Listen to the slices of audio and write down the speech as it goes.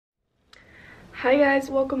Hi guys,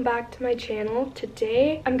 welcome back to my channel.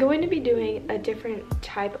 Today I'm going to be doing a different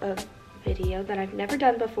type of video that I've never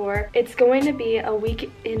done before. It's going to be a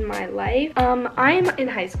week in my life. I'm in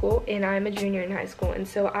high school and I'm a junior in high school, and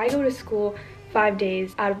so I go to school 5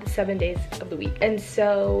 days out of the 7 days of the week. And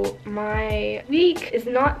so my week is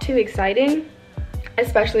not too exciting,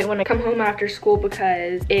 especially when I come home after school,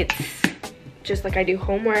 because it's just like I do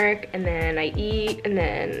homework and then I eat and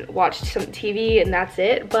then watch some TV and that's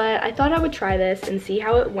it. But I thought I would try this and see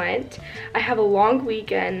how it went. I have a long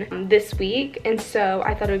weekend this week, and so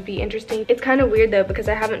I thought it would be interesting. It's kind of weird though because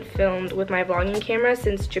I haven't filmed with my vlogging camera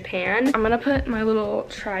since Japan. I'm gonna put my little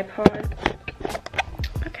tripod.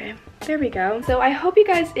 Okay, there we go. So I hope you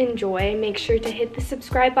guys enjoy. Make sure to hit the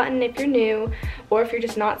subscribe button if you're new, or if you're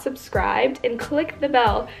just not subscribed, and click the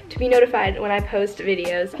bell to be notified when I post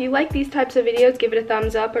videos. If you like these types of videos, give it a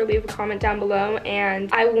thumbs up or leave a comment down below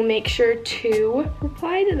and I will make sure to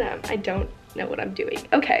reply to them. I don't know what I'm doing.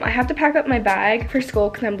 Okay, I have to pack up my bag for school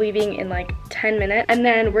because I'm leaving in like 10 minutes, and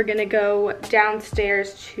then we're gonna go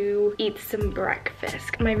downstairs to eat some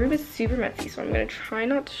breakfast. My room is super messy, so I'm gonna try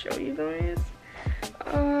not to show you guys.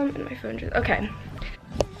 And my phone just, okay.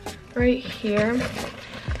 Right here.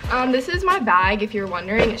 This is my bag, if you're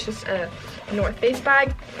wondering. It's just a North Face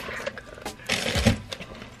bag.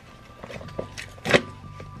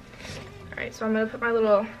 Alright, so I'm gonna put my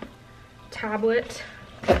little tablet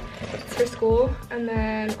for school, and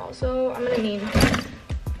then also I'm gonna need, I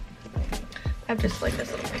have just like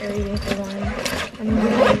this little periwinkle one, and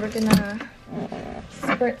then we're gonna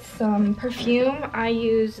spritz some perfume. I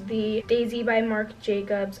use the Daisy by Marc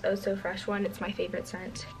Jacobs Oh So Fresh one. It's my favorite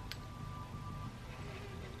scent.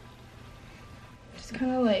 Just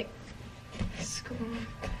kind of like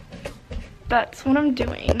that's what I'm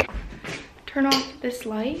doing. Turn off this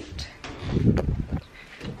light.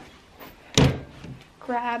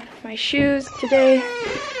 Grab my shoes. Today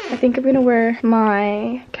I think I'm gonna wear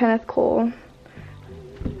my Kenneth Cole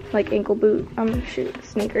like ankle boot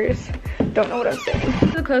sneakers. Don't know what I'm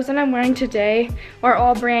saying. The clothes that I'm wearing today are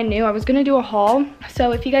all brand new. I was gonna do a haul,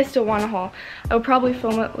 so if you guys still want a haul, I will probably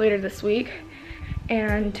film it later this week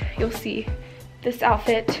and you'll see this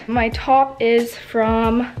outfit. My top is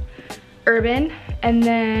from Urban, and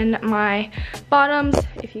then my bottoms,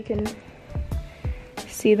 if you can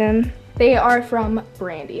see them, they are from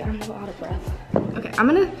Brandy. I'm a little out of breath. Okay, I'm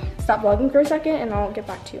gonna stop vlogging for a second and I'll get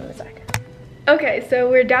back to you in a sec. Okay, so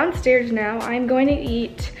we're downstairs now. I'm going to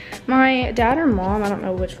eat. My dad or mom, I don't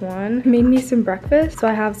know which one, made me some breakfast. So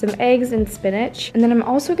I have some eggs and spinach. And then I'm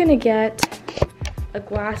also gonna get a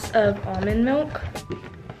glass of almond milk.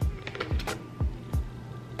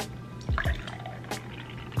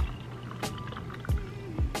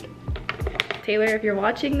 Taylor, if you're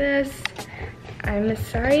watching this, I'm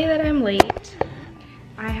sorry that I'm late.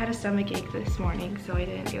 I had a stomach ache this morning, so I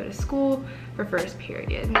didn't go to school for first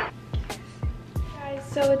period.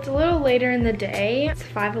 So it's a little later in the day. It's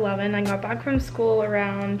 5:11. I got back from school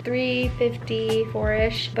around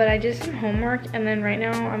 3:54-ish, but I did some homework, and then right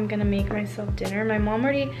now I'm gonna make myself dinner. My mom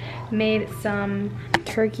already made some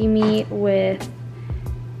turkey meat with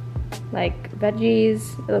like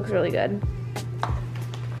veggies. It looks really good.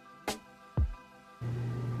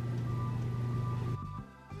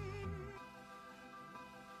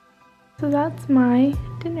 So that's my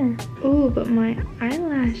dinner. Ooh, but my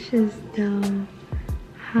eyelashes though.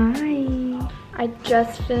 Hi. I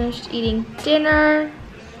just finished eating dinner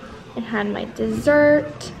and had my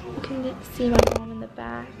dessert. You can see my mom in the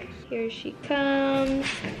back. Here she comes.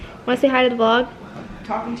 Want to say hi to the vlog?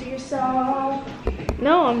 Talking to yourself.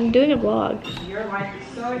 No, I'm doing a vlog. Your life is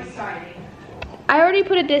so exciting. I already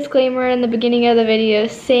put a disclaimer in the beginning of the video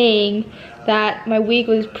saying that my week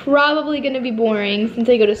was probably going to be boring since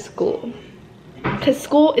I go to school. Because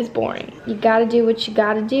school is boring. You gotta do what you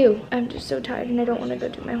gotta do. I'm just so tired and I don't want to go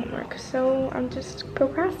do my homework. So I'm just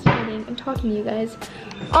procrastinating and talking to you guys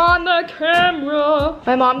on the camera.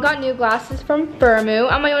 My mom got new glasses from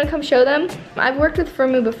Firmoo. Am I going to come show them? I've worked with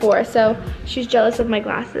Firmoo before, so she's jealous of my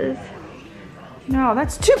glasses. No,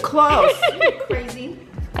 that's too close. Crazy.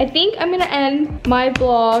 I think I'm going to end my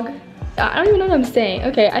vlog. I don't even know what I'm saying.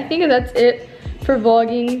 Okay, I think that's it for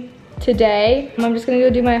vlogging today. I'm just gonna go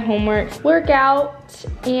do my homework, work out,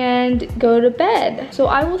 and go to bed. So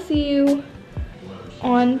I will see you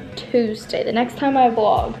on Tuesday, the next time I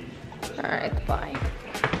vlog. All right, bye.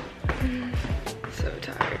 So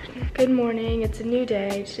tired. Good morning, it's a new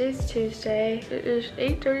day. Today's Tuesday. It is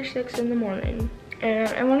 8:36 in the morning. And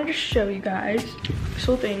I wanted to show you guys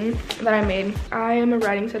special thing that I made. I am a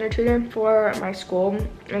writing center tutor for my school, and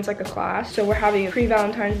it's like a class. So we're having a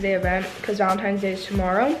pre-Valentine's Day event because Valentine's Day is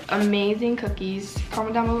tomorrow. Amazing cookies.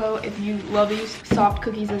 Comment down below if you love these soft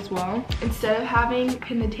cookies as well. Instead of having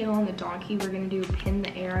pin the tail on the donkey, we're gonna do pin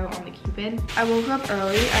the arrow on the cupid. I woke up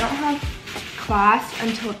early. I don't have class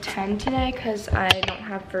until 10 today because I don't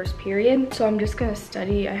have first period. So I'm just gonna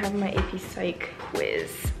study. I have my AP Psych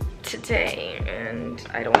quiz today and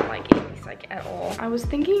I don't like AP Psych at all. I was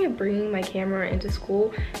thinking of bringing my camera into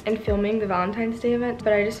school and filming the Valentine's Day event,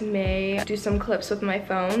 but I just may do some clips with my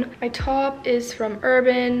phone. My top is from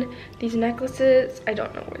Urban. These necklaces, I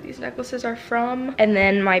don't know where these necklaces are from. And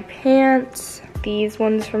then my pants, these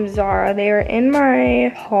ones from Zara. They are in my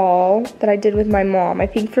haul that I did with my mom, I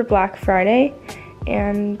think for Black Friday.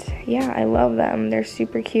 And yeah, I love them. They're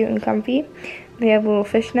super cute and comfy. They have little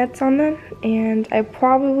fishnets on them, and I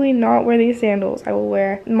probably not wear these sandals. I will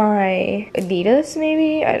wear my Adidas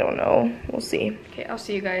maybe, I don't know, we'll see. Okay, I'll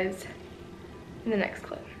see you guys in the next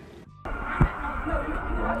clip.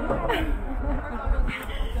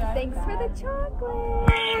 Thanks for the chocolate.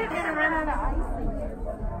 We're gonna run out of icing.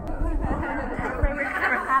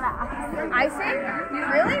 Icing?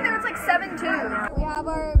 Really? There was like 7 too. We have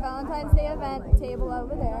our Valentine's Day event table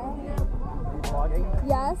over there.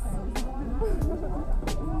 Yes.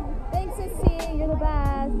 Thanks, Sissy. You're the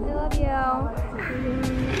best. I love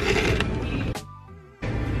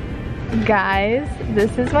you. Guys,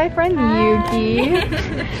 this is my friend Yuki.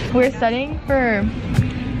 We're studying for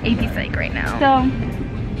AP Psych right now.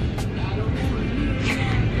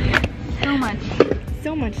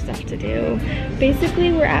 So much stuff to do.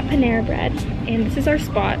 Basically, we're at Panera Bread, and this is our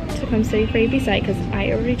spot to come study for AP Psych because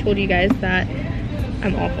I already told you guys that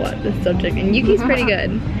I'm awful at this subject, and Yuki's pretty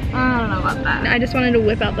good. I don't know about that. I just wanted to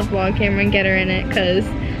whip out the vlog camera and get her in it because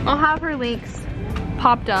I'll have her links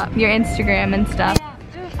popped up, your Instagram and stuff. Yeah,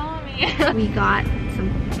 do follow me. We got some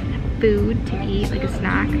food to eat, like a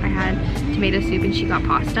snack. I had tomato soup and she got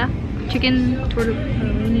pasta. Chicken tortilla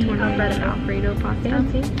bread and Alfredo pasta.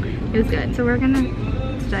 It was good. So we're gonna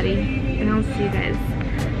study and I'll see you guys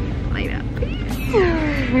later.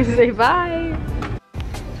 Peace. Say bye.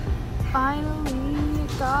 Finally,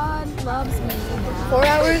 God loves me. 4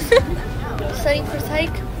 hours studying for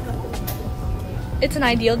psych. It's an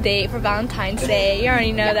ideal date for Valentine's Day. You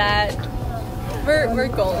already know that. We're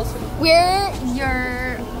goals. We're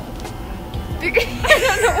your. I don't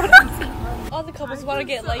know what I'm saying. All the couples want to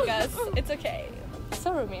get like us. It's okay.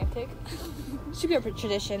 So romantic. Should be a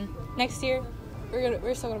tradition. Next year,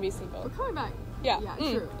 we're still gonna be single. We're coming back. Yeah.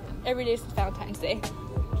 True. Every day is Valentine's Day.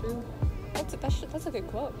 True. That's a good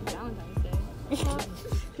quote. Valentine's Day.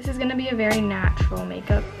 This is gonna be a very natural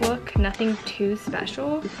makeup look, nothing too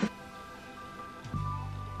special.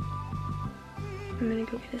 I'm gonna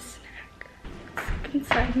go get a snack. Look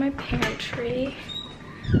inside my pantry.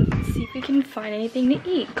 Let's see if we can find anything to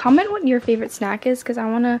eat. Comment what your favorite snack is because I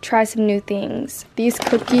wanna try some new things. These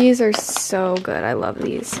cookies are so good, I love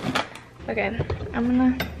these. Okay, I'm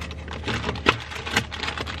gonna,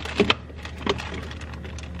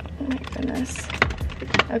 oh my goodness.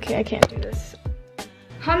 Okay, I can't do this.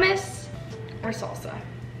 Hummus or salsa?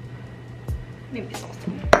 Maybe salsa.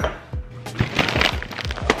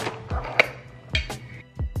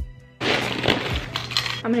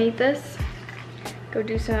 I'm gonna eat this, go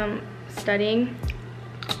do some studying,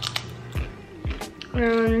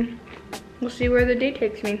 and we'll see where the day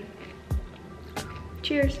takes me.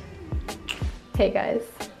 Cheers. Hey guys.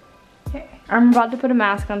 Okay. I'm about to put a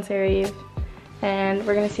mask on Sarah Eve, and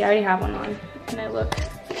we're gonna see, I already have one on, and I look.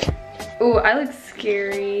 Ooh, I look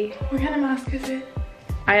scary. What kind of mask is it?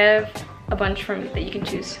 I have a bunch that you can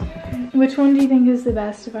choose. Which one do you think is the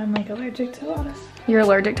best if I'm like allergic to a lot of stuff? You're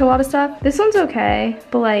allergic to a lot of stuff? This one's okay,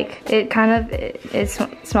 but like, it kind of,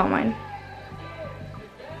 smell mine.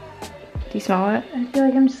 Do you smell it? I feel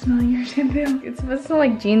like I'm just smelling your shampoo. It's supposed to smell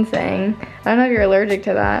like ginseng. I don't know if you're allergic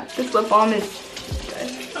to that. This lip balm is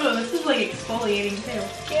good. Oh, this is like exfoliating too.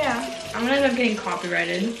 Yeah. I'm gonna end up getting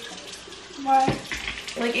copyrighted. Why?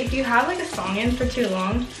 Like, if you have like a song in for too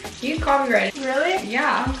long, you get copyrighted. Really?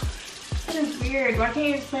 Yeah. That is weird. Why can't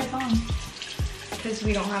you just play a song? Because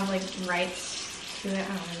we don't have like rights to it. I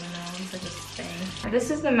don't even know. It's like a thing. This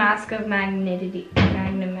is the Mask of Magnanimity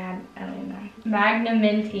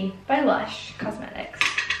by Lush Cosmetics.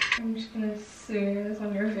 I'm just gonna smear this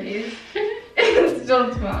on your face.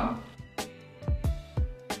 Don't smell.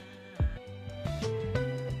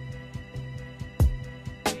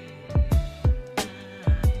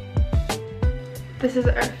 This is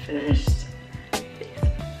our finished face.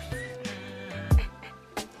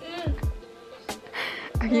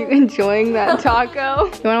 Are you enjoying that taco?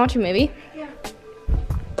 You wanna watch a movie? Yeah.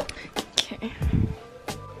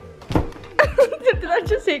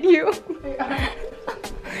 hit you.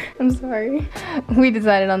 I'm sorry. We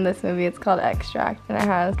decided on this movie. It's called Extract, and it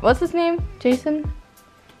has, what's his name? Jason?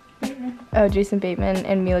 Bateman. Oh, Jason Bateman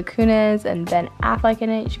and Mila Kunis and Ben Affleck in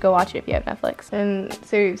it. You should go watch it if you have Netflix. And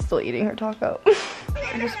Sari's still eating her taco.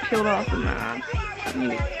 I just peeled off the map.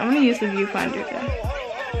 I'm gonna use the viewfinder though.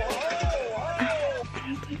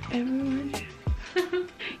 It's like everyone.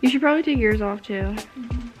 You should probably take yours off too.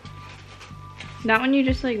 That one you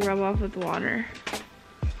just like rub off with water.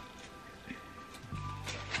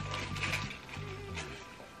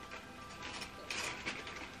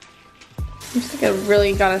 You just like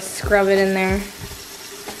really gotta scrub it in there.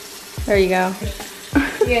 There you go.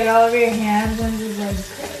 You get all of your hands and just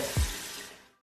like